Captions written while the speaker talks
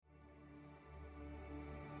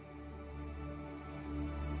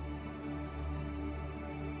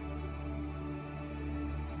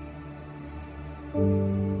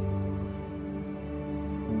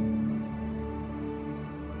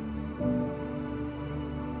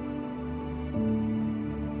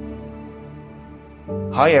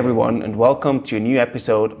Hi everyone and welcome to a new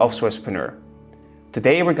episode of Swisspreneur.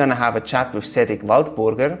 Today we're going to have a chat with Cedric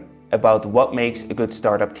Waldburger about what makes a good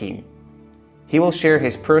startup team. He will share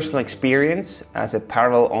his personal experience as a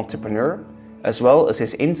parallel entrepreneur as well as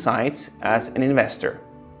his insights as an investor.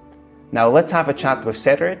 Now let's have a chat with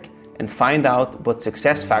Cedric and find out what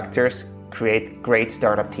success factors create great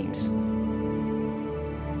startup teams.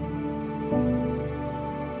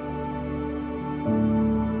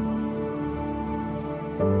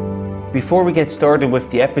 Before we get started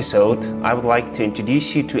with the episode, I would like to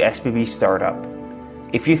introduce you to SBB Startup.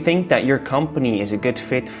 If you think that your company is a good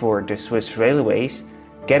fit for the Swiss Railways,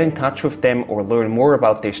 get in touch with them or learn more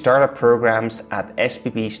about their startup programs at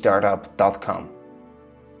sbbstartup.com.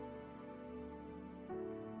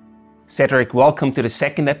 Cedric, welcome to the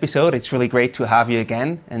second episode. It's really great to have you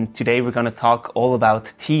again. And today we're going to talk all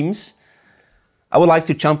about teams. I would like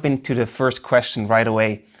to jump into the first question right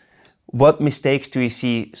away. What mistakes do you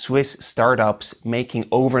see Swiss startups making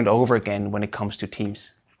over and over again when it comes to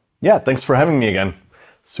teams? Yeah, thanks for having me again.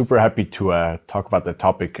 Super happy to talk about that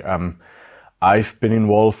topic. I've been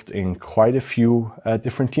involved in quite a few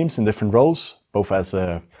different teams in different roles, both as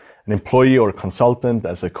an employee or consultant,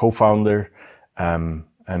 as a co-founder, and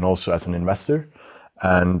also as an investor.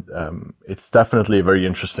 And it's definitely a very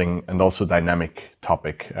interesting and also dynamic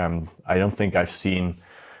topic. I don't think I've seen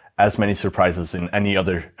as many surprises in any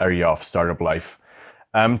other area of startup life.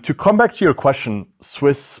 To come back to your question,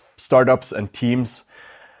 Swiss startups and teams,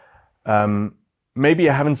 maybe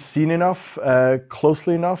I haven't seen enough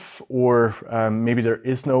closely enough, or maybe there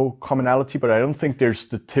is no commonality, but I don't think there's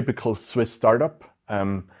the typical Swiss startup.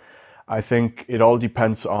 I think it all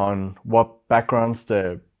depends on what backgrounds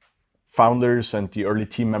the founders and the early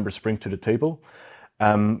team members bring to the table.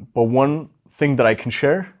 But one thing that I can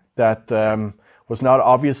share that was not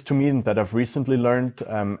obvious to me and that I've recently learned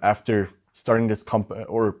after starting this company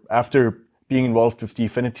or after being involved with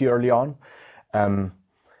Dfinity early on.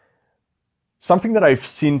 Something that I've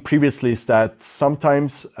seen previously is that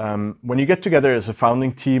sometimes when you get together as a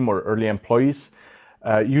founding team or early employees,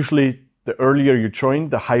 usually the earlier you join,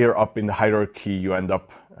 the higher up in the hierarchy you end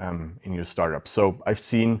up in your startup. So I've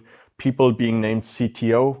seen people being named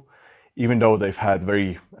CTO, even though they've had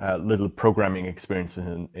very little programming experience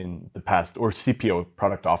in the past, or CPO,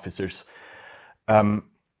 product officers. And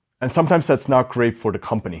sometimes that's not great for the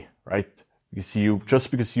company, right?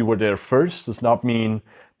 Just because you were there first does not mean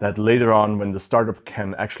that later on, when the startup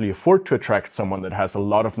can actually afford to attract someone that has a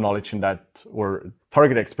lot of knowledge in that, or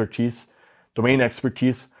target expertise, domain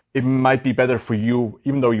expertise, it might be better for you,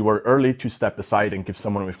 even though you were early, to step aside and give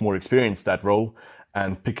someone with more experience that role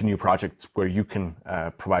and pick a new project where you can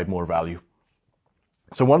provide more value.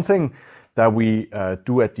 So one thing that we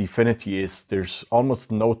do at Dfinity is there's almost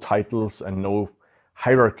no titles and no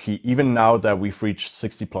hierarchy, even now that we've reached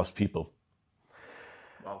 60 plus people.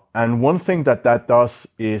 Wow. And one thing that does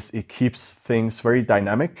is it keeps things very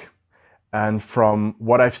dynamic. And from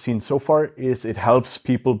what I've seen so far is it helps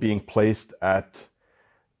people being placed at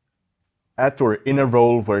or in a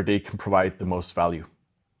role where they can provide the most value.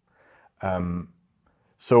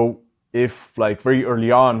 So if, like, very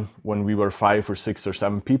early on, when we were 5 or 6 or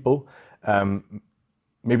 7 people,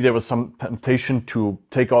 maybe there was some temptation to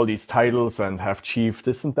take all these titles and have chief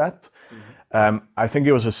this and that. Mm-hmm. I think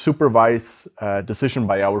it was a supervised decision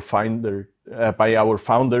by our founder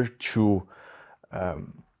to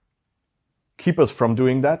keep us from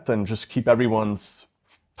doing that and just keep everyone's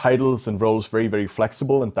titles and roles very, very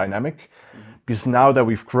flexible and dynamic. Mm-hmm. Because now that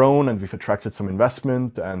we've grown and we've attracted some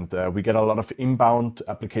investment and we get a lot of inbound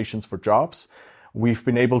applications for jobs, we've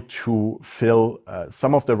been able to fill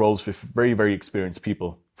some of the roles with very, very experienced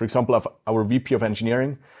people. For example, our VP of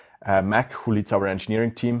engineering, Mac, who leads our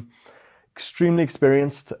engineering team, extremely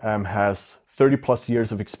experienced, has 30 plus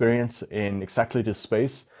years of experience in exactly this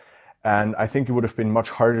space. And I think it would have been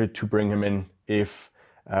much harder to bring him in if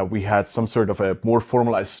we had some sort of a more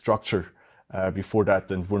formalized structure before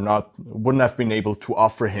that, and wouldn't have been able to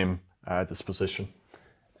offer him this position.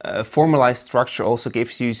 A formalized structure also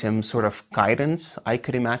gives you some sort of guidance, I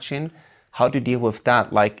could imagine. How do you deal with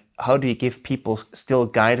that? Like, how do you give people still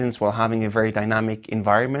guidance while having a very dynamic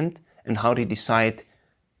environment? And how do you decide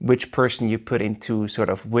which person you put into sort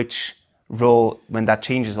of which role when that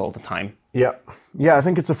changes all the time? Yeah, I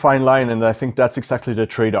think it's a fine line, and I think that's exactly the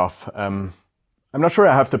trade-off. I'm not sure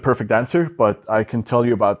I have the perfect answer, but I can tell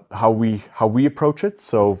you about how we approach it.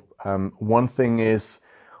 So one thing is,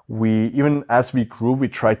 even as we grew, we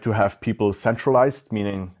tried to have people centralized,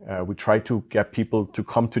 meaning we tried to get people to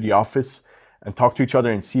come to the office and talk to each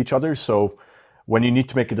other and see each other. So when you need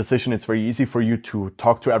to make a decision, it's very easy for you to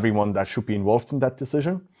talk to everyone that should be involved in that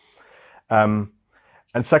decision.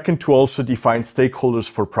 And second, to also define stakeholders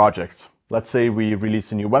for projects. Let's say we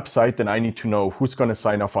release a new website, then I need to know who's going to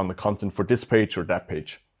sign off on the content for this page or that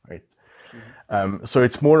page, right? So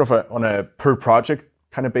it's more of on a per project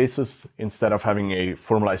kind of basis instead of having a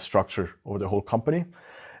formalized structure over the whole company.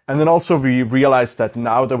 And then also we realized that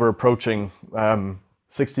now that we're approaching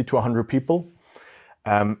 60 to 100 people,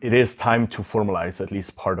 it is time to formalize at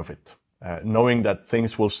least part of it. Knowing that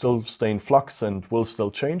things will still stay in flux and will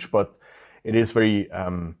still change, but it is very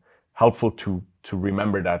helpful to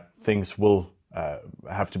remember that things will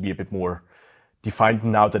have to be a bit more defined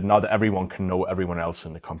now that not everyone can know everyone else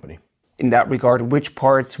in the company. In that regard, which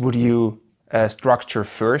parts would you structure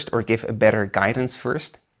first or give a better guidance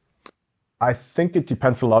first? I think it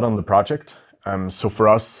depends a lot on the project. So for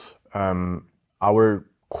us, our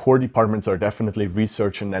core departments are definitely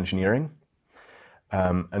research and engineering.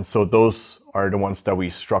 And so those are the ones that we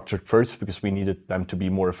structured first because we needed them to be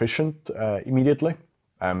more efficient immediately.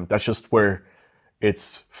 That's just where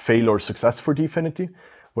it's fail or success for Dfinity.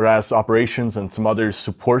 Whereas operations and some other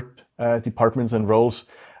support departments and roles,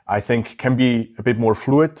 I think can be a bit more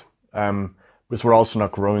fluid because we're also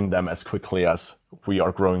not growing them as quickly as we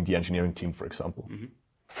are growing the engineering team, for example. Mm-hmm.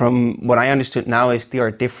 From what I understood now is there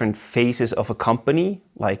are different phases of a company,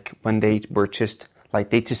 like when they were just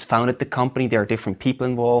founded the company, there are different people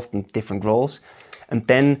involved and different roles. And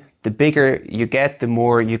then the bigger you get, the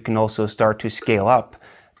more you can also start to scale up.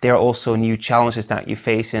 There are also new challenges that you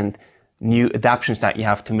face and new adaptations that you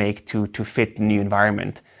have to make to fit the new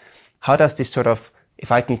environment. How does this sort of,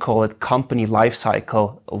 if I can call it, company life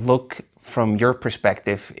cycle look from your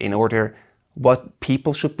perspective in order what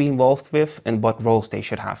people should be involved with and what roles they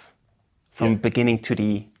should have from beginning to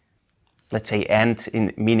the, let's say, end,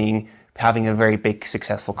 in meaning having a very big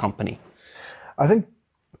successful company? I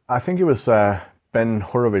think it was Ben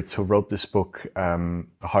Horowitz who wrote this book,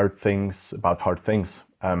 Hard Things About Hard Things,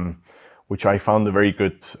 which I found a very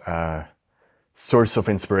good source of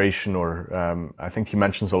inspiration, or I think he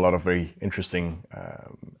mentions a lot of very interesting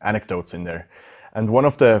anecdotes in there. And one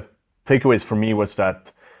of the takeaways for me was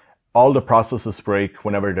that all the processes break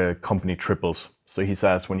whenever the company triples. So he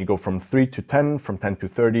says when you go from 3 to 10, from 10 to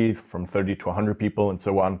 30, from 30 to 100 people and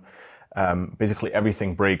so on, basically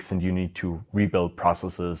everything breaks and you need to rebuild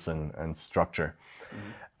processes and structure. Mm-hmm.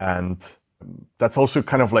 And that's also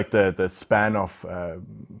kind of like the span of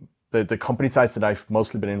the company size that I've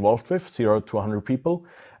mostly been involved with, 0 to 100 people.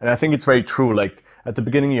 And I think it's very true. Like at the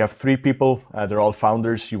beginning, you have 3 people, they're all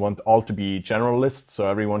founders. You want all to be generalists, so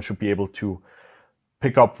everyone should be able to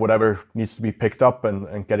pick up whatever needs to be picked up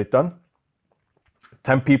and get it done.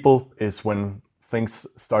 10 people is when things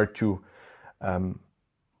start to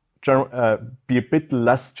be a bit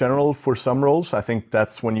less general for some roles. I think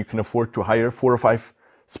that's when you can afford to hire 4 or 5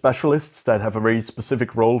 specialists that have a very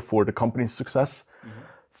specific role for the company's success. Mm-hmm.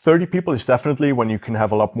 30 people is definitely when you can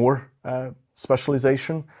have a lot more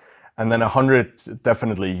specialization. And then 100,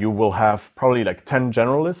 definitely, you will have probably like 10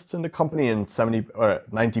 generalists in the company and 70 or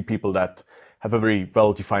 90 people that have a very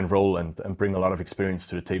well-defined role and bring a lot of experience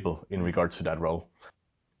to the table in regards to that role.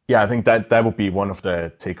 Yeah, I think that would be one of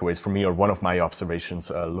the takeaways for me, or one of my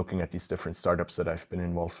observations looking at these different startups that I've been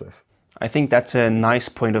involved with. I think that's a nice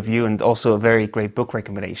point of view and also a very great book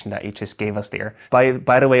recommendation that you just gave us there.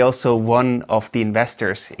 By the way, also one of the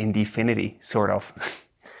investors in Dfinity, sort of.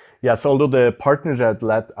 Yes, although the partner that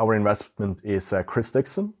led our investment is Chris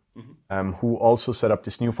Dixon, mm-hmm. Who also set up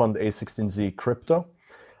this new fund, A16Z Crypto.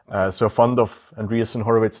 So a fund of Andreessen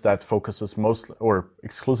Horowitz that focuses mostly or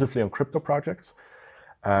exclusively on crypto projects.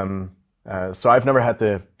 So I've never had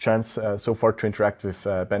the chance so far to interact with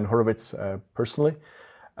Ben Horowitz personally.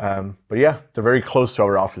 But yeah, they're very close to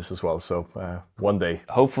our office as well. So one day.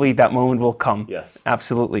 Hopefully that moment will come. Yes.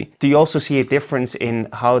 Absolutely. Do you also see a difference in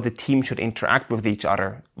how the team should interact with each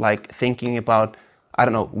other? Like thinking about, I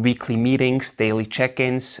don't know, weekly meetings, daily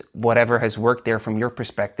check-ins, whatever has worked there from your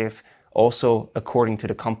perspective, also according to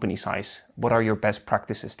the company size. What are your best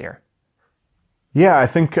practices there? Yeah, I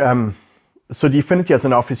think, so Dfinity has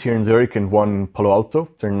an office here in Zurich and one in Palo Alto.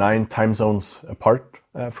 They're 9 time zones apart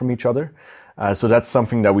from each other. So that's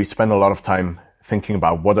something that we spend a lot of time thinking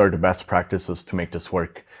about. What are the best practices to make this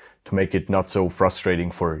work, to make it not so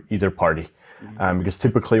frustrating for either party? Mm-hmm. Because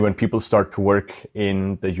typically when people start to work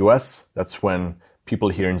in the US, that's when people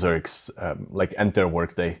here in Zurich end their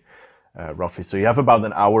workday roughly. So you have about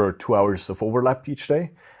an hour or 2 hours of overlap each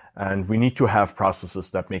day, and we need to have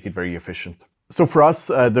processes that make it very efficient. So for us,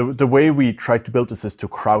 the way we try to build this is to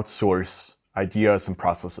crowdsource ideas and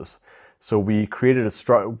processes. So we created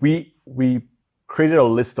we created a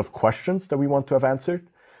list of questions that we want to have answered.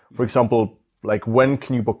 For example, like when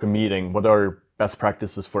can you book a meeting? What are best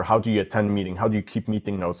practices for how do you attend a meeting, how do you keep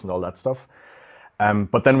meeting notes and all that stuff.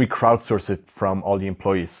 But then we crowdsource it from all the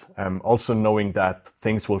employees, also knowing that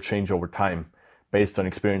things will change over time based on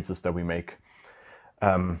experiences that we make.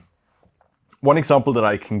 One example that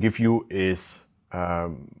I can give you is,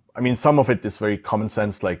 some of it is very common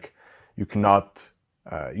sense, like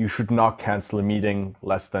you should not cancel a meeting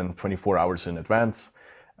less than 24 hours in advance.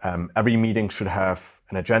 Every meeting should have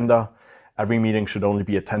an agenda. Every meeting should only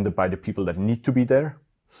be attended by the people that need to be there.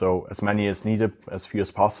 So as many as needed, as few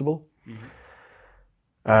as possible.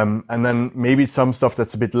 And then maybe some stuff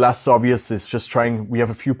that's a bit less obvious is just we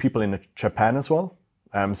have a few people in Japan as well.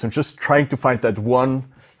 So just trying to find that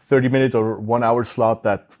 30-minute or 1 hour slot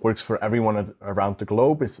that works for everyone around the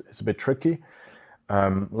globe is a bit tricky.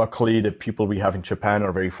 Luckily, the people we have in Japan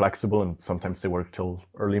are very flexible and sometimes they work till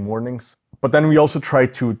early mornings. But then we also try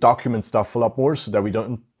to document stuff a lot more so that we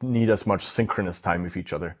don't need as much synchronous time with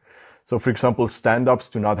each other. So for example, stand-ups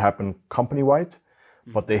do not happen company-wide,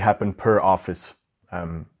 but they happen per office.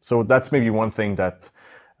 So that's maybe one thing that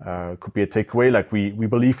could be a takeaway. Like we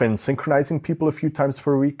believe in synchronizing people a few times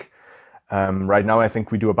per week. Right now, I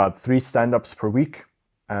think we do about 3 stand-ups per week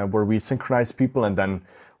where we synchronize people, and then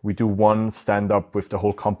we do 1 stand-up with the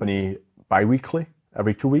whole company bi-weekly,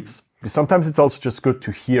 every 2 weeks. Because sometimes it's also just good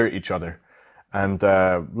to hear each other and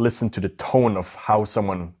listen to the tone of how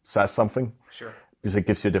someone says something. Sure. Because it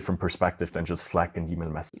gives you a different perspective than just Slack and email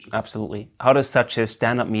messages. Absolutely. How does such a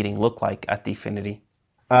stand-up meeting look like at Dfinity?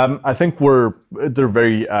 I think they're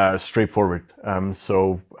very straightforward.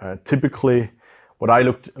 So typically, what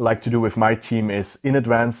I like to do with my team is in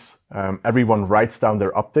advance, everyone writes down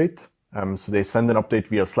their update. So they send an update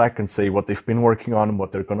via Slack and say what they've been working on and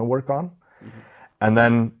what they're going to work on. And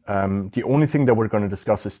then the only thing that we're going to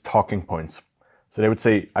discuss is talking points. So they would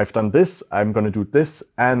say, I've done this, I'm going to do this,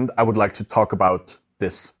 and I would like to talk about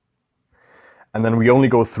this. And then we only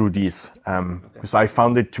go through these because I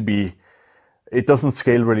found it doesn't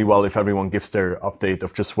scale really well if everyone gives their update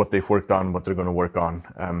of just what they've worked on, what they're going to work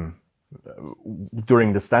on.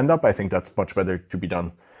 During the stand-up, I think that's much better to be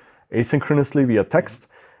done asynchronously via text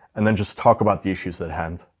and then just talk about the issues at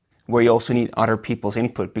hand. Where you also need other people's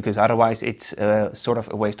input because otherwise it's sort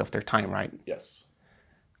of a waste of their time, right? Yes.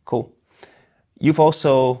 Cool. You've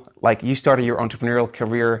also, you started your entrepreneurial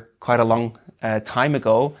career quite a long time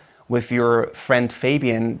ago with your friend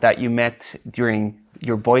Fabian that you met during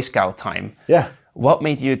your Boy Scout time. Yeah. What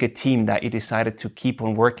made you a good team that you decided to keep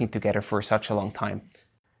on working together for such a long time?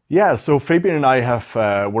 Yeah, so Fabian and I have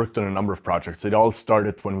worked on a number of projects. It all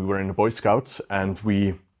started when we were in the Boy Scouts and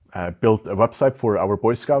we built a website for our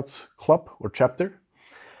Boy Scouts club or chapter.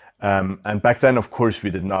 And back then, of course,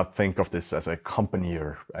 we did not think of this as a company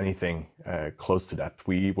or anything close to that.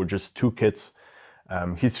 We were just 2 kids.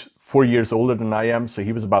 He's 4 years older than I am, so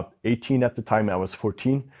he was about 18 at the time. I was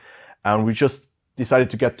 14. And we just decided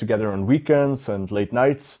to get together on weekends and late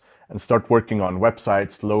nights and start working on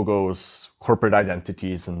websites, logos, corporate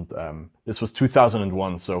identities. And this was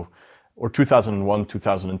 2001, or 2001,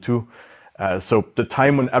 2002. So the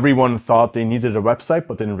time when everyone thought they needed a website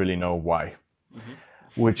but didn't really know why.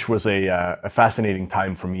 Which was a fascinating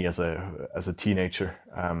time for me as a teenager.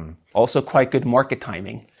 Also quite good market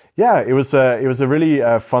timing. Yeah, it was a really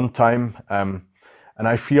fun time, and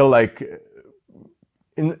I feel like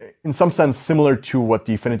in some sense similar to what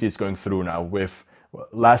Dfinity is going through now. With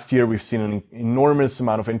last year, we've seen an enormous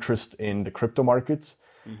amount of interest in the crypto markets,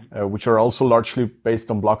 which are also largely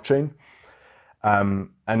based on blockchain.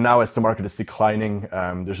 And now as the market is declining,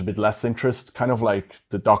 there's a bit less interest, kind of like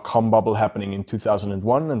the dot-com bubble happening in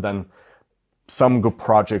 2001, and then some good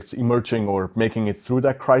projects emerging or making it through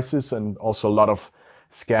that crisis, and also a lot of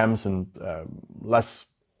scams and less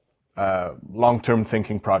long-term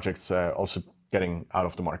thinking projects also getting out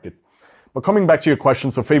of the market. But coming back to your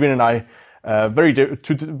question, so Fabian and I,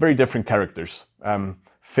 two very different characters.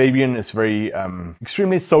 Fabian is very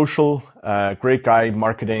extremely social, great guy,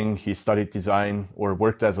 marketing. He studied design or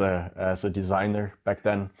worked as a designer back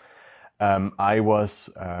then. I was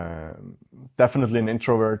definitely an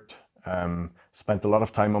introvert. Spent a lot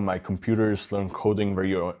of time on my computers, learned coding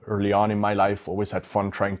very early on in my life. Always had fun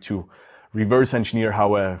trying to reverse engineer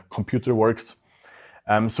how a computer works.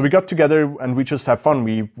 So we got together and we just had fun.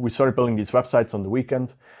 We started building these websites on the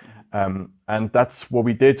weekend. And that's what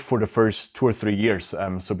we did for the first 2 or 3 years.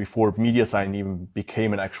 So before MediaSign even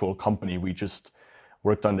became an actual company, we just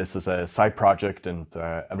worked on this as a side project. And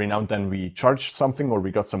every now and then we charged something or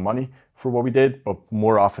we got some money for what we did. But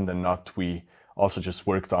more often than not, we also just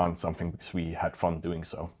worked on something because we had fun doing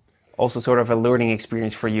so. also sort of a learning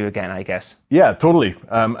experience for you again, I guess. Yeah, totally.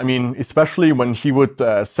 I mean, especially when he would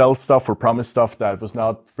sell stuff or promise stuff that was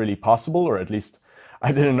not really possible, or at least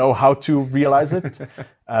I didn't know how to realize it.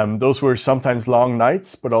 Those were sometimes long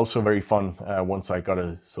nights, but also very fun once I got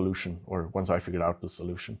a solution, or once I figured out the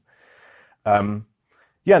solution.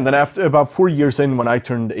 Yeah, and then after about 4 years in, when I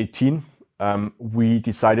turned 18, we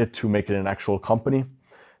decided to make it an actual company.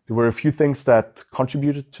 There were a few things that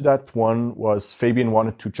contributed to that. One was Fabian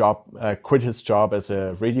wanted to quit his job as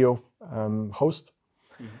a radio host.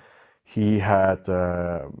 Mm-hmm. He had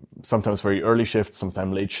sometimes very early shifts,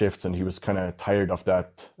 sometimes late shifts, and he was kind of tired of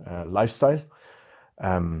that lifestyle.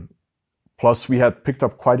 Plus, we had picked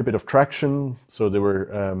up quite a bit of traction. So there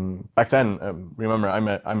were back then. Remember,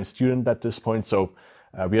 I'm a student at this point, so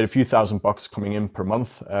we had a few $1,000 coming in per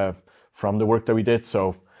month from the work that we did.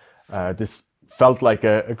 So this felt like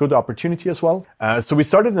a good opportunity as well. So we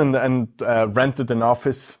started and rented an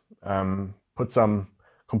office, put some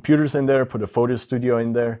computers in there, put a photo studio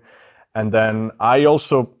in there. And then I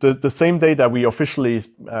also, the same day that we officially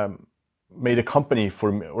made a company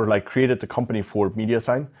created the company for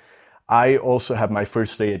MediaSign, I also had my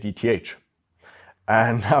first day at ETH.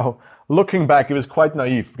 And now looking back, it was quite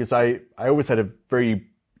naive because I always had a very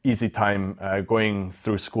easy time going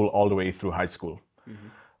through school all the way through high school. Mm-hmm.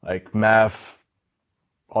 Like math,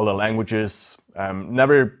 all the languages. I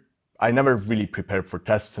never really prepared for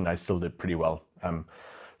tests, and I still did pretty well.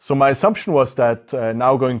 So my assumption was that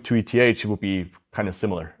now going to ETH, it would be kind of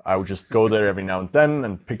similar. I would just go there every now and then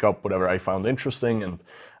and pick up whatever I found interesting, and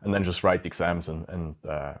then just write exams and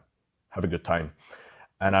have a good time.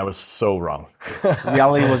 And I was so wrong.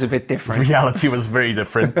 Reality was a bit different. Reality was very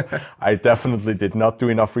different. I definitely did not do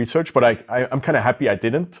enough research, but I'm kind of happy I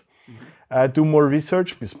didn't do more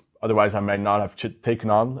research, because otherwise I might not have taken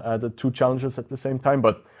on the two challenges at the same time.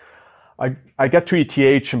 But I get to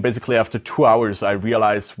ETH, and basically after 2 hours, I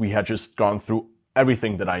realized we had just gone through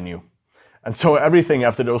everything that I knew. And so everything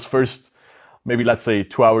after those first, maybe let's say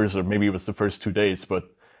 2 hours, or maybe it was the first 2 days, but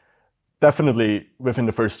definitely within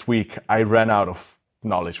the first week, I ran out of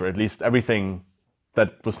knowledge, or at least everything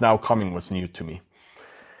that was now coming was new to me,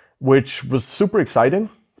 which was super exciting,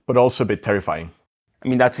 but also a bit terrifying. I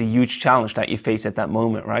mean, that's a huge challenge that you faced at that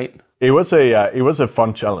moment, right? It was a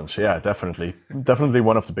fun challenge. Yeah, definitely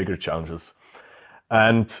one of the bigger challenges.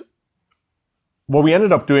 And what we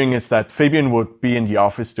ended up doing is that Fabian would be in the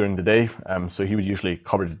office during the day. So he would usually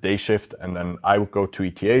cover the day shift, and then I would go to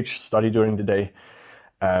ETH, study during the day,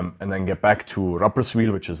 and then get back to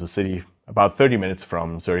Rapperswil, which is a city about 30 minutes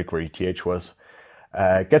from Zurich, where ETH was.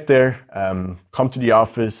 Get there, come to the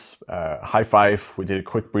office, high five. We did a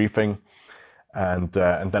quick briefing. And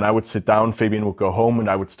then I would sit down, Fabian would go home, and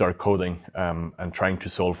I would start coding and trying to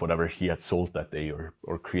solve whatever he had solved that day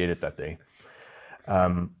or created that day.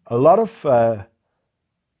 A lot of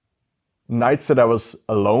nights that I was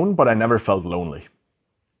alone, but I never felt lonely.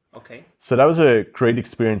 Okay. So that was a great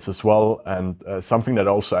experience as well, and something that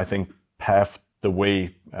also I think paved the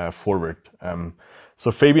way forward. So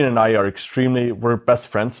Fabian and I we're best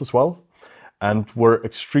friends as well, and we're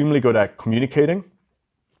extremely good at communicating.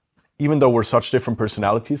 Even though we're such different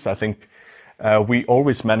personalities, I think we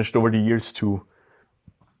always managed over the years to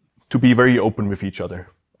be very open with each other,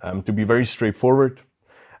 to be very straightforward.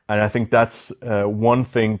 And I think that's one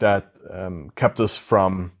thing that kept us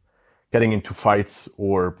from getting into fights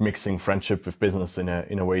or mixing friendship with business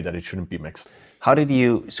in a way that it shouldn't be mixed. How did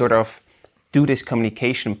you sort of do this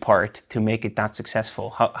communication part to make it that successful?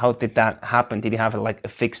 How did that happen? Did you have a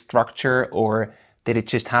fixed structure, or did it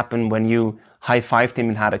just happen when you high-fived him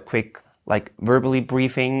and had a quick verbally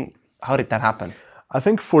briefing? How did that happen? I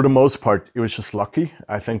think for the most part, it was just lucky.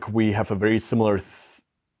 I think we have a very similar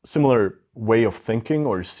way of thinking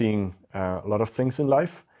or seeing a lot of things in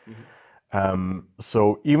life. Mm-hmm.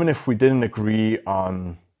 So even if we didn't agree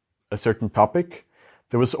on a certain topic,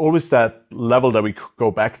 there was always that level that we could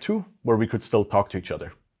go back to where we could still talk to each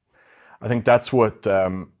other. I think that's what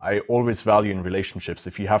I always value in relationships.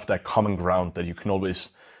 If you have that common ground that you can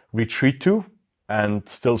always retreat to and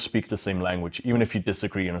still speak the same language, even if you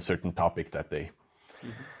disagree on a certain topic that day.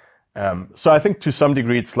 Mm-hmm. So I think to some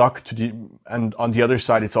degree it's luck, and on the other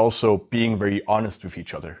side, it's also being very honest with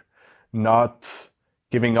each other, not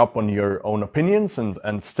giving up on your own opinions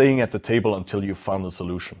and staying at the table until you've found a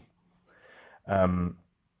solution.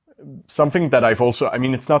 Something that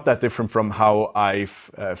it's not that different from how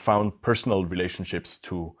I've found personal relationships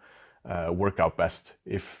to work out best.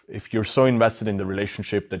 If you're so invested in the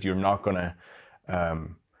relationship that you're not gonna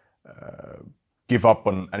give up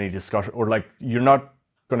on any discussion, or you're not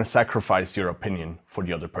gonna sacrifice your opinion for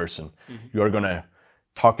the other person. Mm-hmm. You are gonna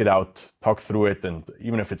talk it out, talk through it, and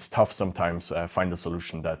even if it's tough sometimes, find a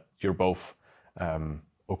solution that you're both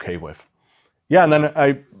okay with. Yeah, and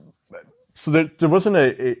then so there wasn't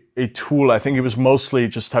a tool. I think it was mostly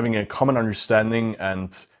just having a common understanding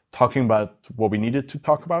and talking about what we needed to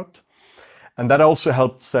talk about. And that also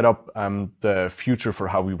helped set up the future for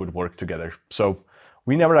how we would work together. So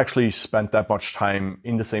we never actually spent that much time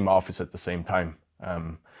in the same office at the same time.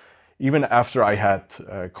 Even after I had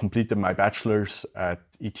completed my bachelor's at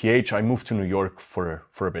ETH, I moved to New York for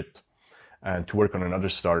a bit to work on another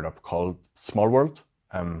startup called Small World.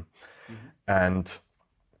 And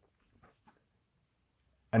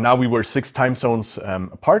now we were 6 time zones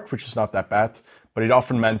apart, which is not that bad, but it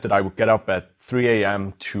often meant that I would get up at 3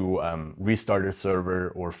 a.m. to restart a server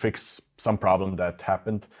or fix some problem that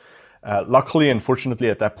happened. Luckily and fortunately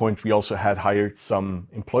at that point, we also had hired some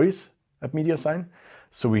employees at MediaSign.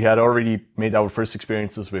 So we had already made our first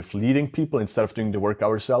experiences with leading people instead of doing the work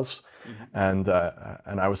ourselves. And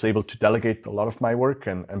I was able to delegate a lot of my work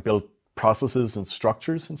and build processes and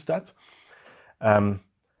structures instead. And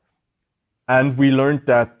we learned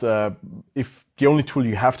that if the only tool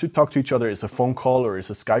you have to talk to each other is a phone call or is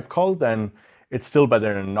a Skype call, then it's still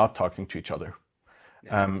better than not talking to each other.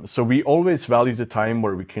 So we always value the time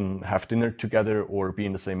where we can have dinner together or be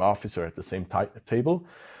in the same office or at the same table.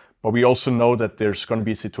 But we also know that there's going to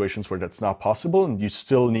be situations where that's not possible, and you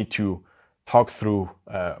still need to talk through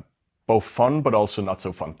both fun but also not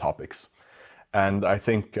so fun topics. And I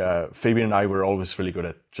think Fabian and I were always really good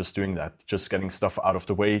at just doing that, just getting stuff out of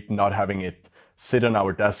the way, not having it sit on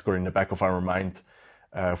our desk or in the back of our mind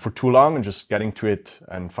for too long, and just getting to it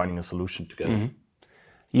and finding a solution together. Mm-hmm.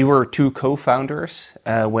 You were 2 co-founders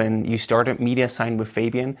when you started MediaSign with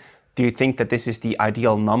Fabian. Do you think that this is the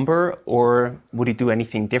ideal number, or would you do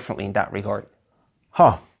anything differently in that regard?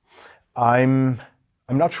 I'm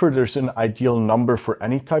not sure there's an ideal number for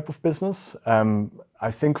any type of business. I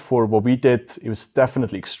think for what we did, it was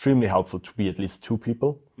definitely extremely helpful to be at least 2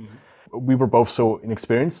 people. Mm-hmm. We were both so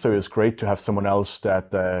inexperienced, so it was great to have someone else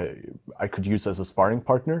that I could use as a sparring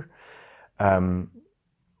partner.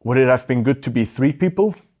 Would it have been good to be 3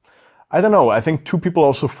 people? I don't know. I think 2 people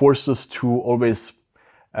also forced us to always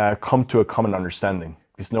come to a common understanding,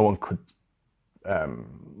 because no one could.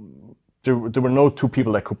 There were no 2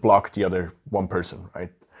 people that could block the other 1 person,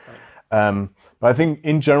 right? But I think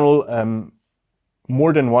in general,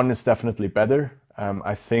 more than 1 is definitely better.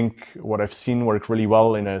 I think what I've seen work really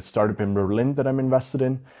well in a startup in Berlin that I'm invested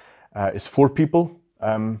in is 4 people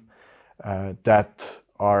that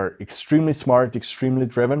are extremely smart, extremely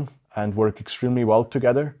driven, and work extremely well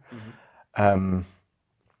together. Mm-hmm.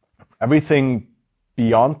 Everything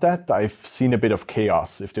beyond that, I've seen a bit of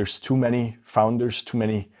chaos. If there's too many founders, too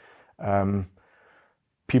many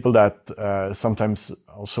people that sometimes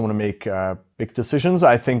also want to make big decisions,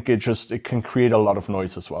 I think it can create a lot of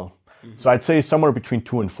noise as well. Mm-hmm. So I'd say somewhere between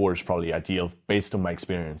 2 and 4 is probably ideal based on my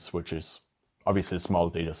experience, which is obviously a small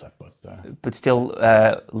data set, but still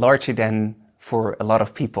larger than for a lot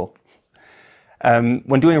of people.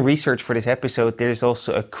 When doing research for this episode, there's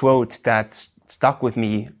also a quote that stuck with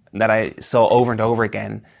me that I saw over and over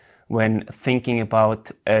again when thinking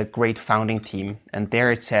about a great founding team. And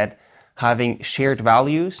there it said, having shared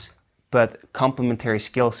values, but complementary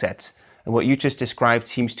skill sets. And what you just described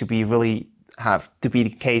seems to be really have to be the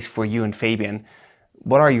case for you and Fabian.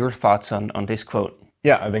 What are your thoughts on this quote?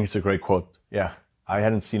 Yeah, I think it's a great quote. Yeah, I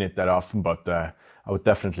hadn't seen it that often, but I would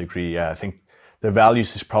definitely agree. Yeah, I think the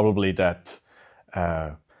values is probably that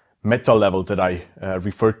meta level that I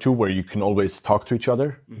referred to, where you can always talk to each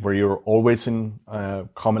other, mm-hmm. where you're always in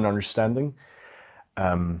common understanding.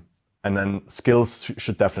 And then skills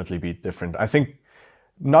should definitely be different. I think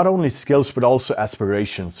not only skills, but also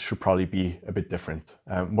aspirations should probably be a bit different.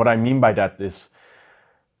 What I mean by that is,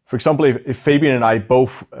 for example, if Fabian and I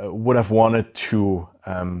both would have wanted to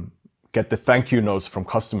get the thank you notes from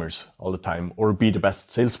customers all the time, or be the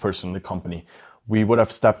best salesperson in the company, we would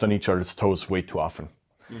have stepped on each other's toes way too often.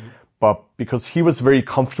 Mm-hmm. But because he was very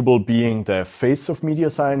comfortable being the face of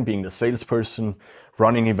MediaSign, being the salesperson,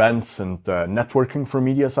 running events and networking for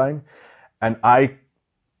MediaSign, and I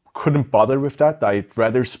couldn't bother with that. I'd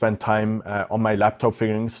rather spend time on my laptop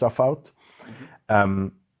figuring stuff out, mm-hmm.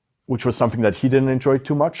 Which was something that he didn't enjoy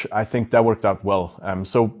too much. I think that worked out well.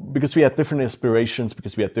 So because we had different aspirations,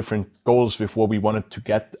 because we had different goals with what we wanted to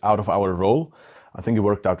get out of our role, I think it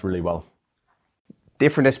worked out really well.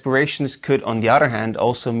 Different aspirations could, on the other hand,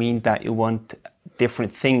 also mean that you want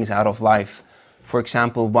different things out of life. For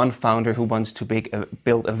example, one founder who wants to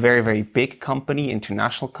build a very, very big company,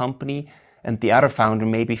 international company, and the other founder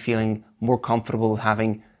may be feeling more comfortable with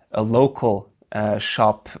having a local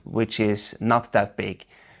shop which is not that big.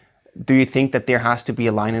 Do you think that there has to be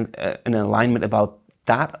an alignment about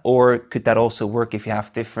that, or could that also work if you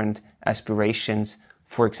have different aspirations,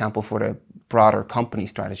 for example, for the broader company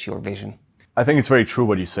strategy or vision? I think it's very true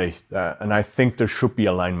what you say, and I think there should be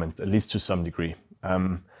alignment, at least to some degree.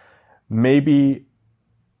 Maybe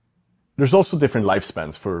there's also different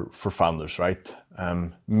lifespans for founders, right?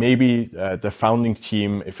 Maybe the founding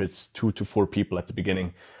team, if it's 2 to 4 people at the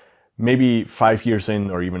beginning, maybe 5 years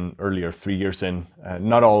in, or even earlier, 3 years in,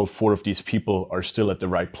 not all 4 of these people are still at the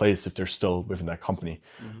right place if they're still within that company.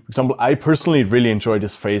 Mm-hmm. For example, I personally really enjoy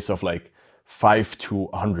this phase of like 5 to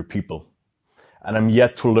 100 people. And I'm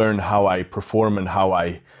yet to learn how I perform and how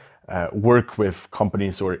I work with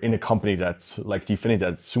companies, or in a company that's like Dfinity,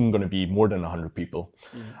 that's soon going to be more than 100 people.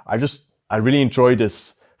 Mm-hmm. I really enjoy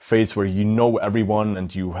this phase where you know everyone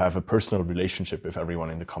and you have a personal relationship with everyone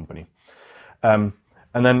in the company. And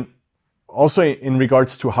then also in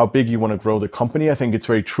regards to how big you want to grow the company, I think it's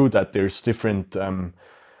very true that there's different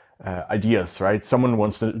ideas, right? Someone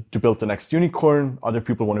wants to build the next unicorn. Other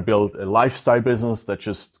people want to build a lifestyle business that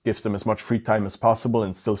just gives them as much free time as possible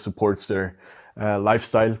and still supports their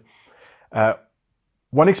lifestyle.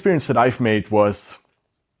 One experience that I've made was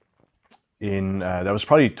that was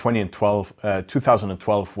probably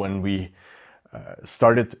 2012 when we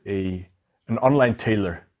started an online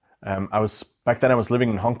tailor. Back then I was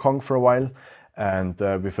living in Hong Kong for a while, and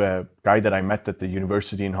with a guy that I met at the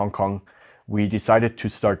university in Hong Kong, we decided to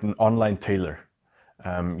start an online tailor.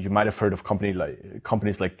 You might have heard of companies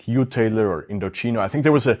like UTailor or Indochino. I think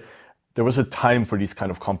there was a time for these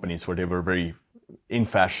kind of companies where they were very in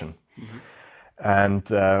fashion. Mm-hmm. And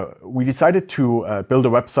we decided to build a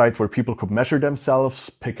website where people could measure themselves,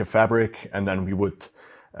 pick a fabric, and then we would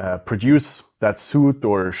produce that suit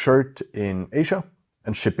or shirt in Asia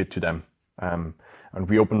and ship it to them. And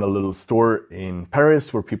we opened a little store in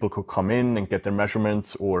Paris where people could come in and get their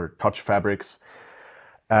measurements or touch fabrics.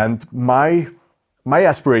 And my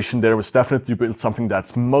aspiration there was definitely to build something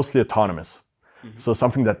that's mostly autonomous. Mm-hmm. So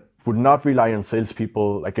something that would not rely on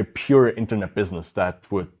salespeople, like a pure internet business that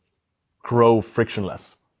would grow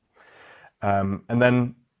frictionless. And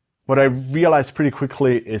then what I realized pretty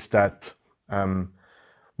quickly is that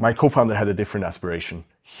my co-founder had a different aspiration.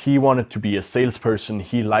 He wanted to be a salesperson.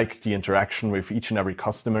 He liked the interaction with each and every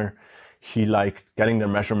customer. He liked getting their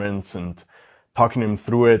measurements and talking them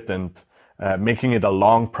through it and making it a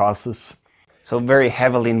long process. So very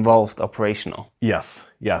heavily involved operational. Yes.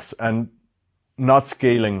 And not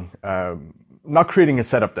scaling, not creating a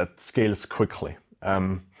setup that scales quickly.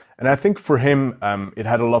 And I think for him, it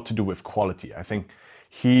had a lot to do with quality. I think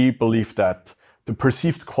he believed that the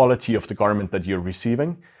perceived quality of the garment that you're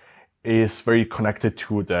receiving is very connected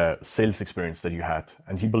to the sales experience that you had.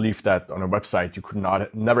 And he believed that on a website, you could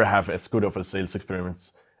never have as good of a sales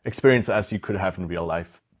experience as you could have in real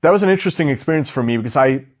life. That was an interesting experience for me because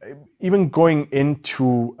even going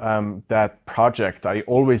into that project, I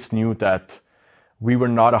always knew that we were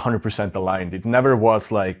not 100% aligned. It never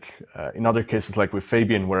was like in other cases, like with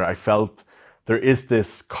Fabian, where I felt there is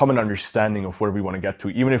this common understanding of where we want to get to.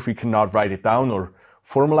 Even if we cannot write it down or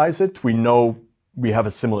formalize it, we know we have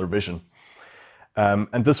a similar vision.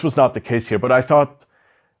 And this was not the case here. But I thought,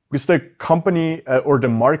 because the company or the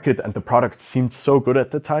market and the product seemed so good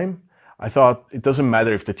at the time, I thought it doesn't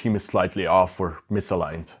matter if the team is slightly off or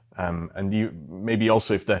misaligned. And maybe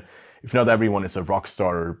also if not everyone is a rock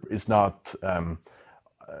star or is not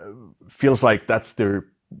feels like that's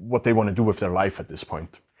what they want to do with their life at this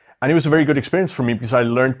point. And it was a very good experience for me because I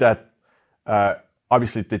learned that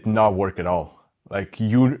obviously it did not work at all. Like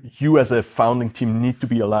you as a founding team need to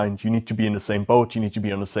be aligned. You need to be in the same boat. You need to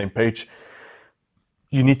be on the same page.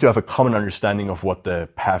 You need to have a common understanding of what the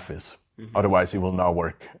path is. Mm-hmm. Otherwise, it will not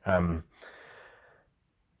work.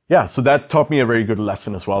 So that taught me a very good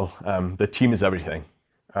lesson as well. The team is everything.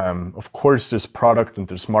 Of course, there's product and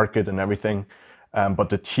there's market and everything, but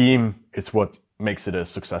the team is what makes it a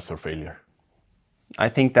success or failure. I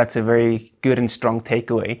think that's a very good and strong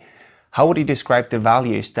takeaway. How would you describe the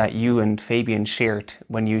values that you and Fabian shared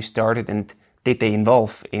when you started, and did they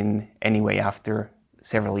evolve in any way after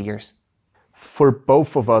several years? For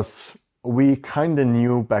both of us, we kind of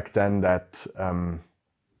knew back then that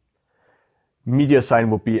MediaSign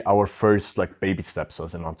would be our first baby steps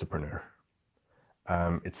as an entrepreneur.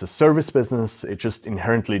 It's a service business. It just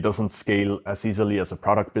inherently doesn't scale as easily as a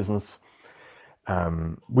product business.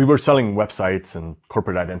 We were selling websites and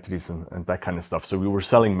corporate identities and that kind of stuff. So we were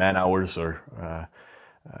selling man hours or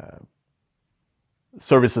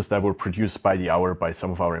services that were produced by the hour by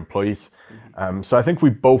some of our employees. So I think we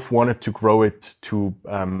both wanted to grow it to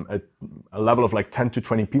a level of like 10 to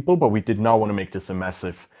 20 people, but we did not want to make this a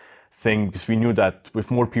massive thing because we knew that with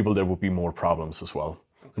more people, there would be more problems as well.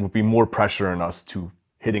 There would be more pressure on us to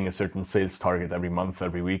hitting a certain sales target every month,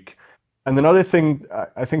 every week. And another thing,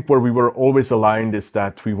 I think where we were always aligned is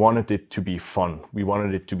that we wanted it to be fun. We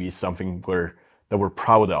wanted it to be something that we're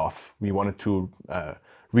proud of. We wanted to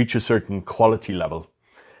reach a certain quality level.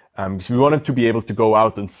 Because we wanted to be able to go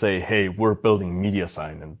out and say, hey, we're building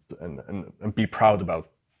MediaSign and be proud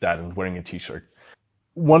about that and wearing a t-shirt.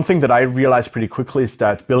 One thing that I realized pretty quickly is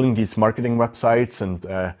that building these marketing websites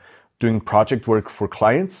and doing project work for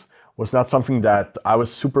clients was not something that I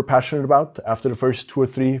was super passionate about after the first 2 or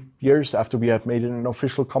 3 years after we had made it an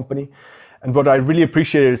official company. And what I really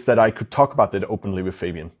appreciated is that I could talk about it openly with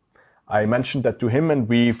Fabian. I mentioned that to him and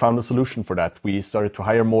we found a solution for that. We started to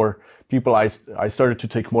hire more people. I started to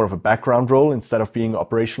take more of a background role instead of being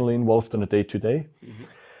operationally involved on a day-to-day. Mm-hmm.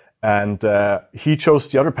 And he chose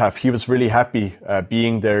the other path. He was really happy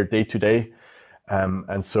being there day-to-day.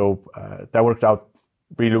 And so that worked out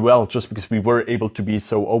really well just because we were able to be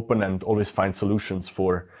so open and always find solutions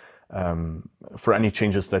for any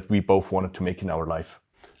changes that we both wanted to make in our life.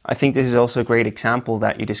 I think this is also a great example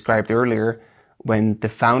that you described earlier, when the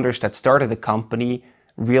founders that started the company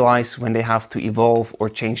realize when they have to evolve or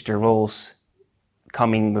change their roles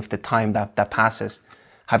coming with the time that passes.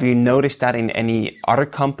 Have you noticed that in any other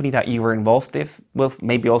company that you were involved with,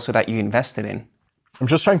 maybe also that you invested in? I'm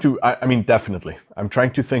just trying to, I mean, definitely. I'm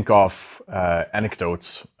trying to think of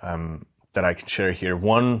anecdotes that I can share here.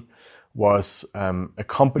 One was a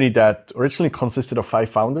company that originally consisted of 5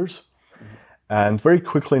 founders. Mm-hmm. And very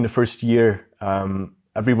quickly in the first year,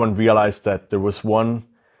 everyone realized that there was one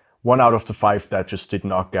out of the 5 that just did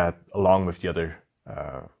not get along with the other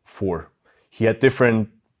 4. He had different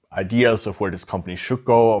ideas of where this company should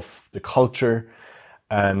go, of the culture.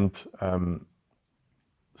 And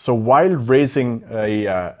so while raising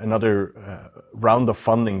another round of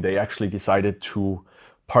funding, they actually decided to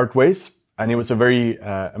part ways. And it was a very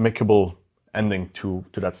amicable ending to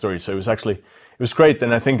that story. So it was great.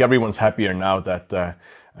 And I think everyone's happier now that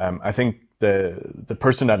I think the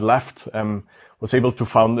person that left was able to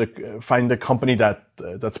find a company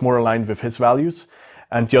that's more aligned with his values.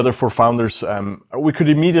 And the other 4 founders, we could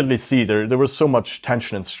immediately see there was so much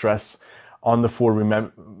tension and stress on the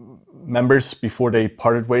 4 members before they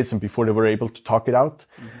parted ways and before they were able to talk it out.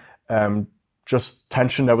 Mm-hmm. Just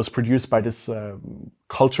tension that was produced by this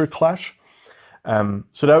culture clash.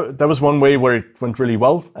 So that was one way where it went really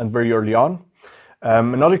well and very early on.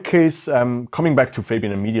 Another case, coming back to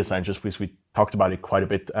Fabian and MediaSign, just because we talked about it quite a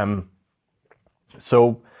bit.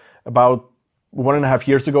 So about 1.5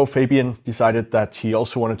 years ago, Fabian decided that he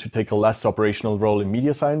also wanted to take a less operational role in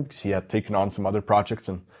MediaSign because he had taken on some other projects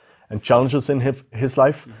and challenges in his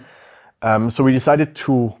life. Mm-hmm. So we decided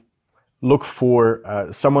to look for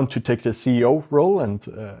someone to take the CEO role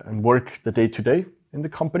and work the day-to-day in the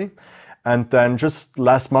company. And then just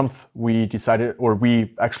last month, we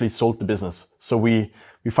actually sold the business. So we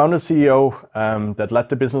found a CEO that led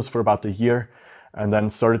the business for about a year and then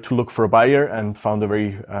started to look for a buyer and found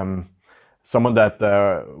someone that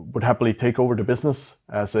would happily take over the business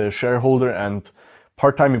as a shareholder and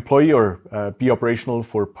part-time employee or be operational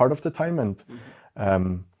for part of the time.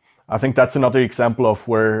 And I think that's another example of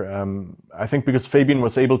where I think because Fabian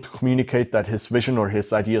was able to communicate that his vision or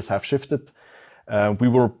his ideas have shifted, we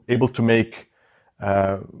were able to make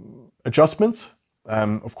adjustments.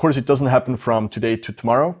 Of course, it doesn't happen from today to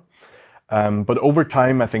tomorrow. But over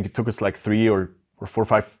time, I think it took us like 3 or 4,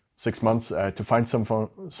 5, 6 months to find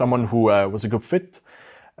someone who was a good fit,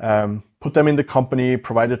 put them in the company,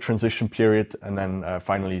 provide a transition period, and then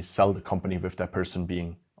finally sell the company with that person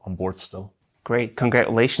being on board still. Great.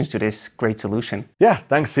 Congratulations to this great solution. Yeah,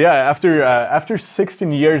 thanks. Yeah, after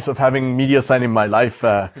 16 years of having MediaSign in my life,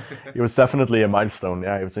 it was definitely a milestone.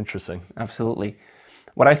 Yeah, it was interesting. Absolutely.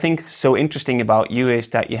 What I think so interesting about you is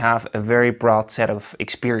that you have a very broad set of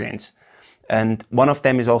experience. And one of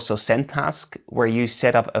them is also Zentask, where you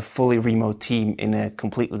set up a fully remote team in a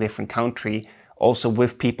completely different country, also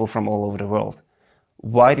with people from all over the world.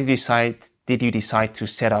 Why did you decide to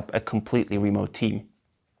set up a completely remote team?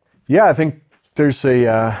 Yeah, I think there's so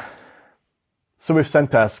with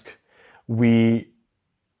Zentask, we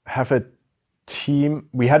had a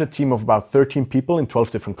team of about 13 people in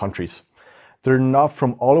 12 different countries. They're not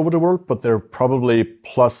from all over the world, but they're probably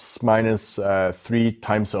plus minus 3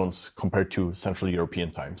 time zones compared to Central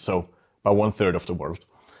European time. So about 1/3 of the world.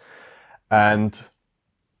 And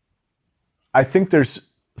I think there's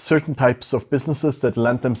certain types of businesses that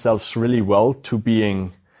lend themselves really well to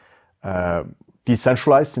being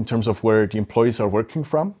decentralized in terms of where the employees are working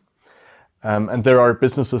from. And there are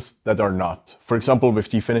businesses that are not. For example, with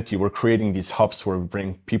Dfinity, we're creating these hubs where we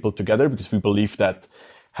bring people together because we believe that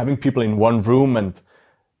having people in one room and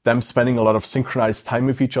them spending a lot of synchronized time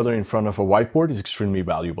with each other in front of a whiteboard is extremely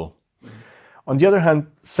valuable. Mm-hmm. On the other hand,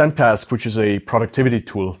 Zentask, which is a productivity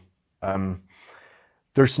tool,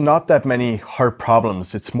 there's not that many hard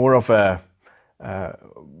problems. It's more of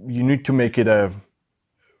you need to make it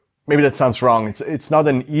maybe that sounds wrong. It's not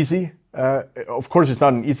an easy, of course it's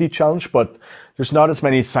not an easy challenge, but there's not as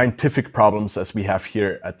many scientific problems as we have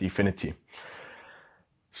here at Dfinity.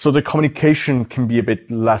 So the communication can be a bit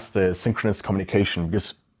less the synchronous communication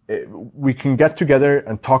because we can get together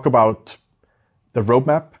and talk about the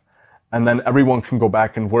roadmap, and then everyone can go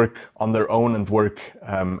back and work on their own and work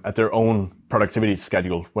at their own productivity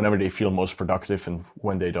schedule whenever they feel most productive and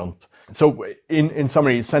when they don't. So in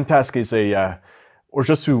summary, Zentask is or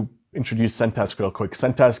just to introduce Zentask real quick,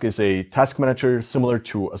 Zentask is a task manager similar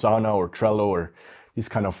to Asana or Trello or these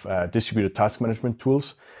kind of distributed task management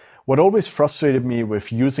tools. What always frustrated me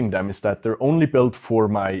with using them is that they're only built for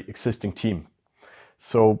my existing team.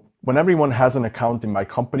 So when everyone has an account in my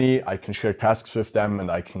company, I can share tasks with them and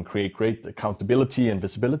I can create great accountability and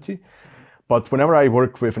visibility. But whenever I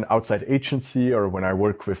work with an outside agency or when I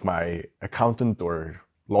work with my accountant or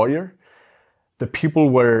lawyer, the people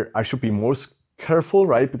where I should be most careful,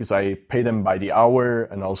 right? Because I pay them by the hour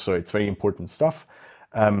and also it's very important stuff,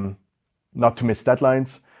 not to miss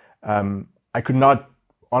deadlines. I could not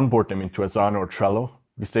onboard them into Asana or Trello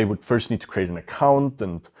because they would first need to create an account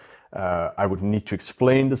and I would need to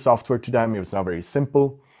explain the software to them. It was not very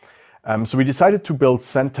simple. So we decided to build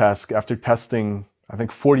Zentask after testing, I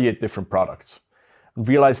think, 48 different products, and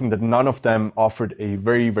realizing that none of them offered a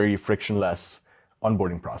very, very frictionless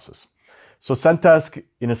onboarding process. So Zentask,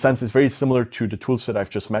 in a sense, is very similar to the tools that I've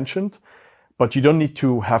just mentioned, but you don't need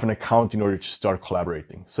to have an account in order to start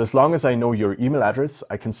collaborating. So as long as I know your email address,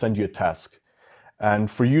 I can send you a task. And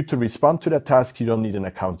for you to respond to that task, you don't need an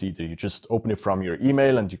account either. You just open it from your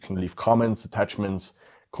email and you can leave comments, attachments,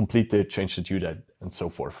 complete it, change the due date, and so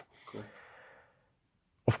forth. Cool.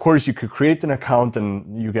 Of course, you could create an account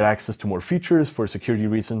and you get access to more features for security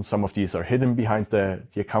reasons. Some of these are hidden behind the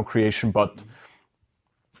account creation, but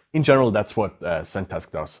in general, that's what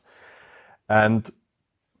Zentask does. And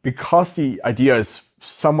because the idea is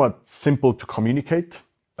somewhat simple to communicate,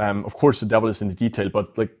 of course, the devil is in the detail,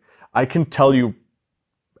 but like I can tell you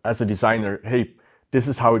as a designer, hey, this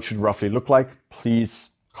is how it should roughly look like. Please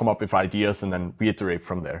come up with ideas and then reiterate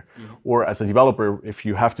from there. Mm-hmm. Or as a developer, if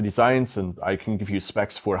you have the designs and I can give you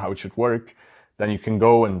specs for how it should work, then you can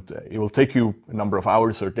go and it will take you a number of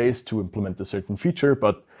hours or days to implement a certain feature,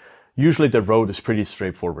 but usually the road is pretty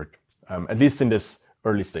straightforward, at least in this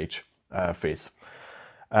early stage phase.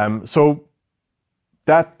 So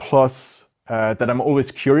that plus that I'm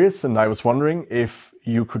always curious, and I was wondering if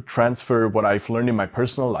you could transfer what I've learned in my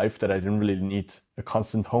personal life that I didn't really need a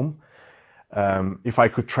constant home. If I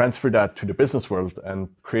could transfer that to the business world and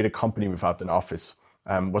create a company without an office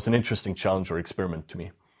was an interesting challenge or experiment to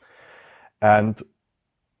me. And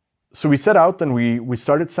so we set out and we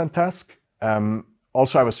started Zentask.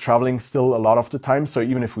 Also, I was traveling still a lot of the time. So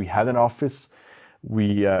even if we had an office,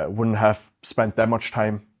 we wouldn't have spent that much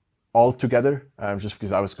time all together just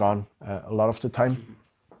because I was gone a lot of the time.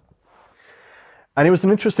 And it was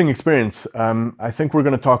an interesting experience. I think we're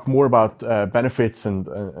going to talk more about benefits and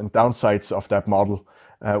downsides of that model.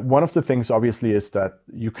 One of the things, obviously, is that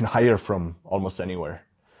you can hire from almost anywhere.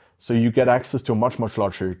 So you get access to a much, much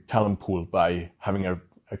larger talent pool by having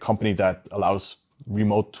a company that allows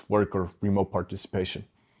remote work or remote participation,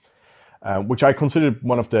 which I considered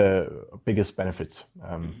one of the biggest benefits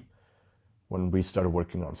when we started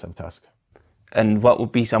working on Zentask. And what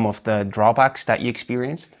would be some of the drawbacks that you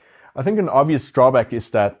experienced? I think an obvious drawback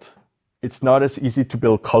is that it's not as easy to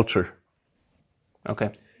build culture.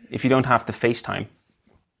 Okay. If you don't have the FaceTime.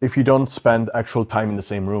 If you don't spend actual time in the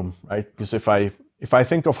same room, right? Because if I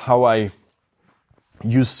think of how I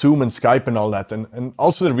use Zoom and Skype and all that, and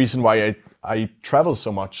also the reason why I travel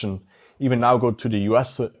so much and even now go to the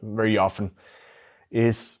US very often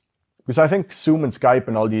is because I think Zoom and Skype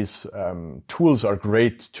and all these tools are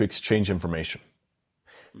great to exchange information,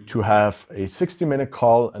 to have a 60-minute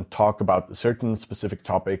call and talk about a certain specific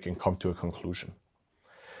topic and come to a conclusion.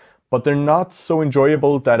 But they're not so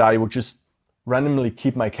enjoyable that I would just randomly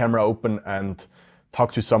keep my camera open and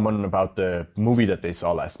talk to someone about the movie that they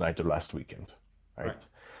saw last night or last weekend, right?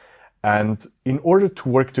 And in order to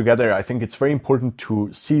work together, I think it's very important to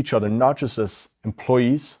see each other not just as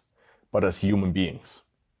employees, but as human beings.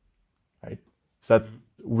 right? So that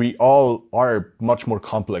we all are much more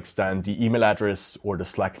complex than the email address or the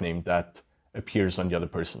Slack name that appears on the other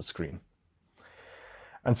person's screen.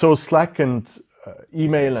 And so Slack and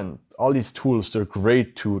email and all these tools, they're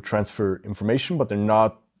great to transfer information, but they're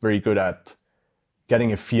not very good at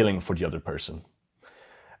getting a feeling for the other person.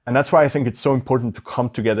 And that's why I think it's so important to come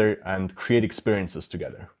together and create experiences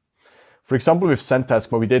together. For example, with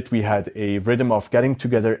Zendesk, what we did, we had a rhythm of getting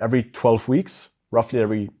together every 12 weeks, roughly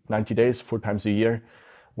every 90 days, 4 times a year,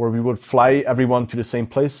 where we would fly everyone to the same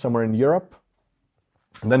place somewhere in Europe,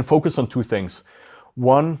 and then focus on 2 things.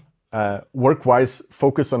 One, work-wise,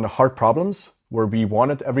 focus on the hard problems, where we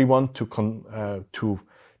wanted everyone to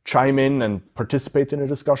chime in and participate in a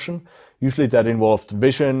discussion. Usually that involved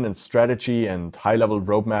vision and strategy and high-level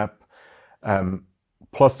roadmap,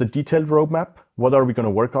 plus the detailed roadmap. What are we going to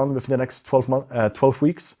work on within the next 12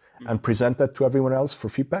 weeks, and present that to everyone else for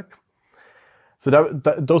feedback. So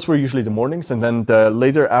those were usually the mornings, and then the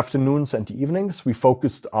later afternoons and the evenings, we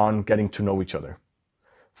focused on getting to know each other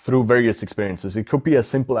through various experiences. It could be as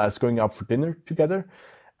simple as going out for dinner together,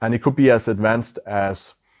 and it could be as advanced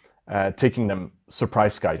as taking them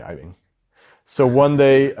surprise skydiving. So one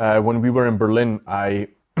day when we were in Berlin, I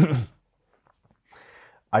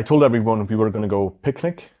told everyone we were going to go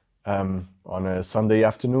picnic on a Sunday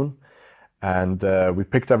afternoon. And we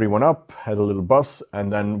picked everyone up, had a little bus,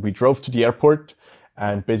 and then we drove to the airport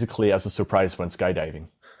and basically as a surprise went skydiving,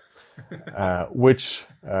 which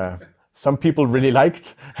some people really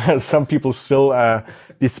liked. Some people still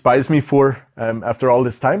despise me for after all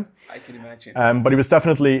this time. I can imagine. But it was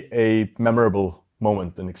definitely a memorable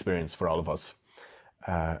moment and experience for all of us.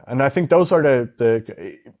 And I think those are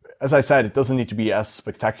the, as I said, it doesn't need to be as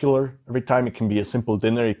spectacular every time. It can be a simple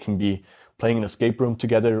dinner. It can be playing an escape room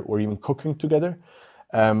together or even cooking together.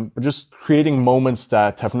 But just creating moments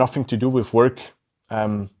that have nothing to do with work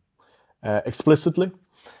explicitly,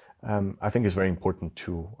 I think is very important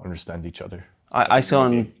to understand each other. I saw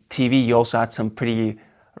on TV you also had some pretty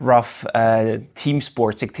rough team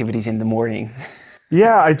sports activities in the morning.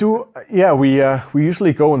 Yeah, I do. Yeah, we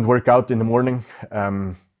usually go and work out in the morning.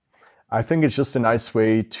 I think it's just a nice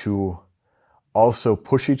way to also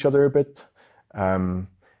push each other a bit,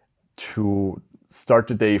 to start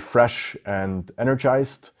the day fresh and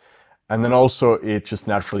energized. And then also it just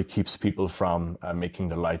naturally keeps people from making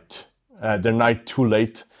their night too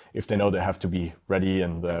late if they know they have to be ready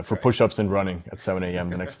and for push-ups and running at 7 a.m.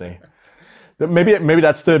 the next day. Maybe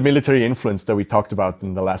that's the military influence that we talked about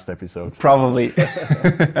in the last episode. Probably.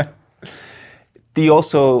 Did you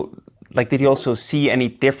also see any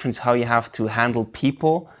difference how you have to handle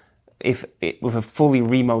people with a fully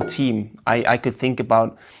remote team? I could think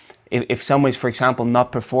about if someone is, for example,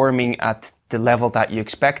 not performing at the level that you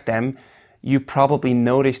expect them, you probably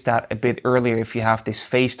notice that a bit earlier if you have this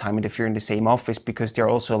FaceTime and if you're in the same office, because there are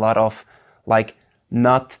also a lot of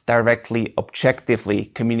not directly objectively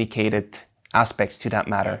communicated aspects to that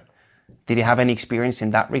matter. Did you have any experience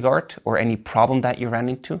in that regard or any problem that you ran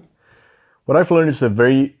into? What I've learned is a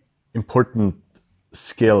very important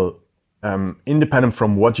skill, independent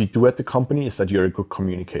from what you do at the company, is that you're a good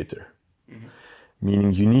communicator. Mm-hmm.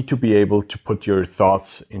 Meaning you need to be able to put your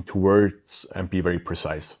thoughts into words and be very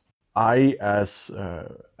precise. I, as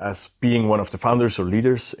being one of the founders or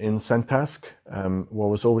leaders in Zendesk, what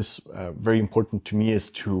was always very important to me is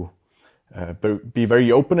to be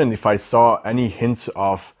very open, and if I saw any hints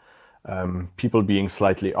of people being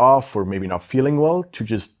slightly off or maybe not feeling well, to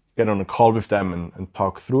just get on a call with them and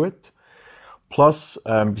talk through it. Plus,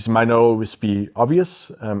 because it might not always be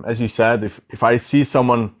obvious, as you said, if I see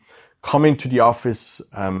someone coming to the office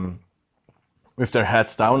with their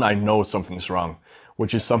heads down, I know something's wrong,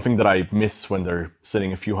 which is something that I miss when they're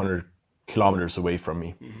sitting a few hundred kilometers away from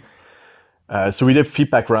me. Mm-hmm. So we did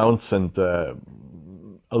feedback rounds and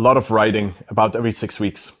a lot of writing about every 6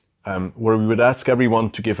 weeks, where we would ask everyone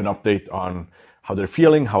to give an update on how they're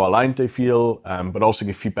feeling, how aligned they feel, but also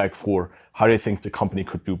give feedback for how they think the company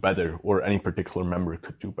could do better or any particular member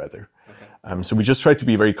could do better. Okay. So we just try to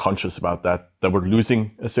be very conscious about that we're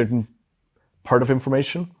losing a certain part of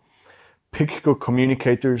information, pick good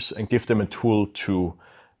communicators and give them a tool to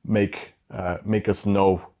make us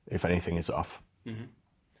know if anything is off.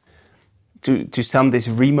 Mm-hmm. To sum this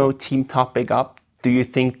remote team topic up, do you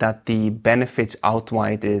think that the benefits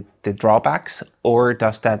outweigh the drawbacks, or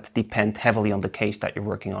does that depend heavily on the case that you're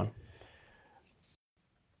working on?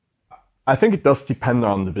 I think it does depend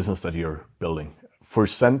on the business that you're building. For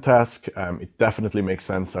Zendesk, it definitely makes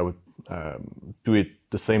sense. I would do it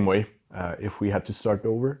the same way if we had to start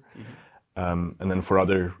over. Mm-hmm. And then for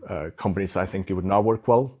other companies, I think it would not work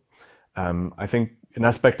well. I think an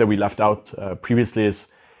aspect that we left out previously is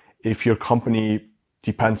if your company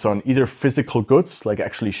depends on either physical goods, like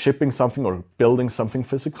actually shipping something or building something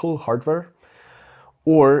physical, hardware,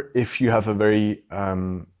 or if you have a very,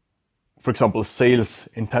 for example, sales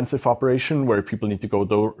intensive operation where people need to go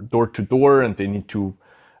door to door and they need to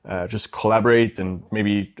just collaborate and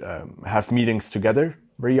maybe have meetings together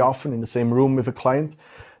very often in the same room with a client,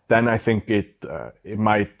 then I think it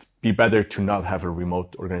might be better to not have a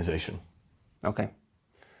remote organization. Okay.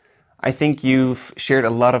 I think you've shared a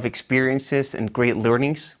lot of experiences and great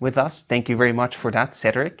learnings with us. Thank you very much for that,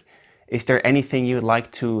 Cedric. Is there anything you'd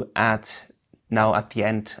like to add now at the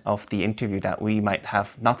end of the interview that we might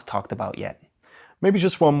have not talked about yet? Maybe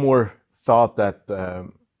just one more thought that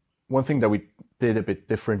one thing that we did a bit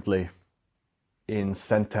differently in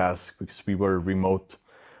Zentask, because we were remote,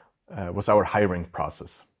 was our hiring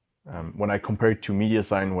process. When I compare it to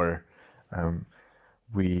MediaSign, where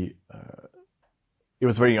it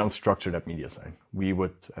was very unstructured at MediaSign. We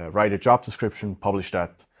would write a job description, publish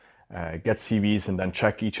that, get CVs, and then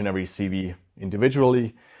check each and every CV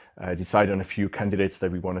individually, decide on a few candidates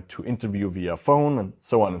that we wanted to interview via phone, and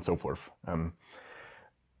so on and so forth.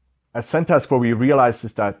 At Zentask, what we realized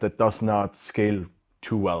is that does not scale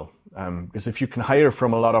too well. Because if you can hire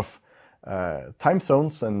from a lot of time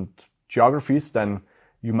zones and geographies, then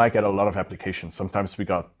you might get a lot of applications. Sometimes we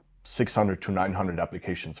got 600 to 900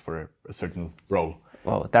 applications for a certain role.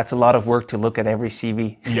 Well, that's a lot of work to look at every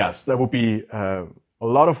CV. Yes, that would be a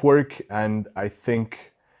lot of work. And I think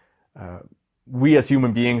we as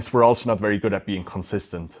human beings, we're also not very good at being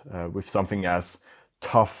consistent with something as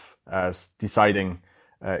tough as deciding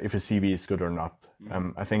if a CV is good or not.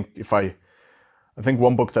 I think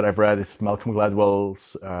one book that I've read is Malcolm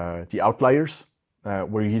Gladwell's The Outliers,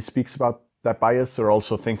 where he speaks about that bias, or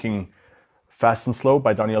also Thinking Fast and Slow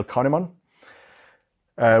by Daniel Kahneman,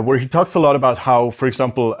 where he talks a lot about how, for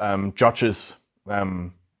example, judges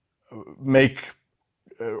make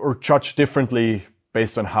or judge differently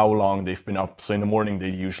based on how long they've been up. So in the morning, they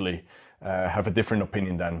usually have a different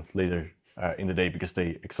opinion than later in the day because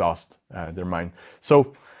they exhaust their mind.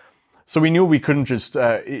 So we knew we couldn't just,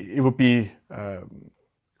 it would be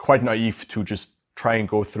quite naive to just try and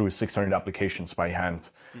go through 600 applications by hand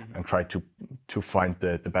and try to find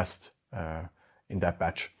the best in that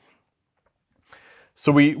batch.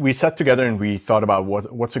 So we sat together and we thought about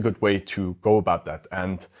what's a good way to go about that.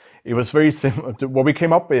 And it was very simple. What we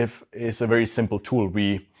came up with is a very simple tool.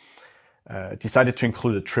 We decided to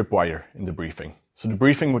include a tripwire in the briefing. So the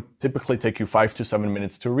briefing would typically take you 5 to 7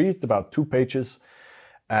 minutes to read, about 2 pages.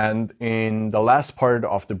 And in the last part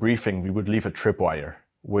of the briefing, we would leave a tripwire,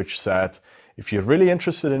 which said, if you're really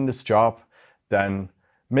interested in this job, then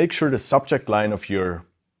make sure the subject line of your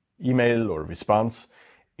email or response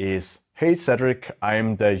is, hey, Cedric,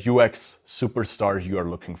 I'm the UX superstar you are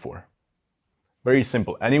looking for. Very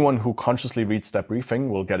simple. Anyone who consciously reads that briefing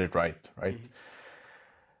will get it right? Mm-hmm.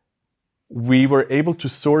 We were able to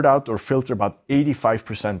sort out or filter about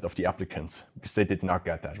 85% of the applicants because they did not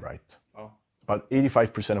get that right. Oh. About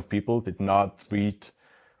 85% of people did not read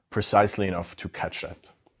precisely enough to catch that.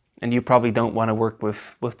 And you probably don't want to work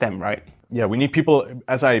with them, right? Yeah, we need people,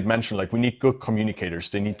 as I mentioned, like we need good communicators.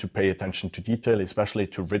 They need to pay attention to detail, especially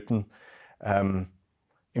to written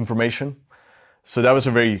information. So that was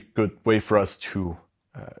a very good way for us to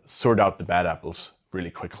sort out the bad apples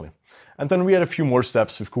really quickly. And then we had a few more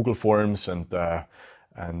steps with Google Forms and a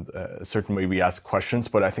certain way we ask questions.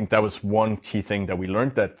 But I think that was one key thing that we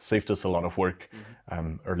learned that saved us a lot of work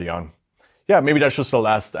early on. Yeah, maybe that's just the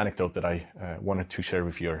last anecdote that I wanted to share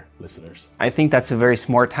with your listeners. I think that's a very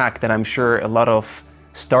smart hack that I'm sure a lot of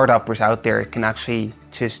startuppers out there can actually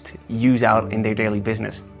just use out in their daily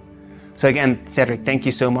business. So again, Cedric, thank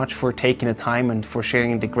you so much for taking the time and for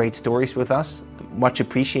sharing the great stories with us. Much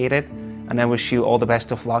appreciated. And I wish you all the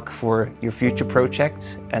best of luck for your future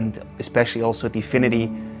projects and especially also Dfinity.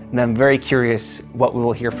 And I'm very curious what we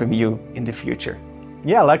will hear from you in the future.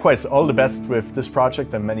 Yeah, likewise. All the best with this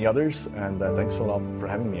project and many others. And thanks a lot for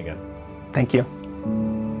having me again. Thank you.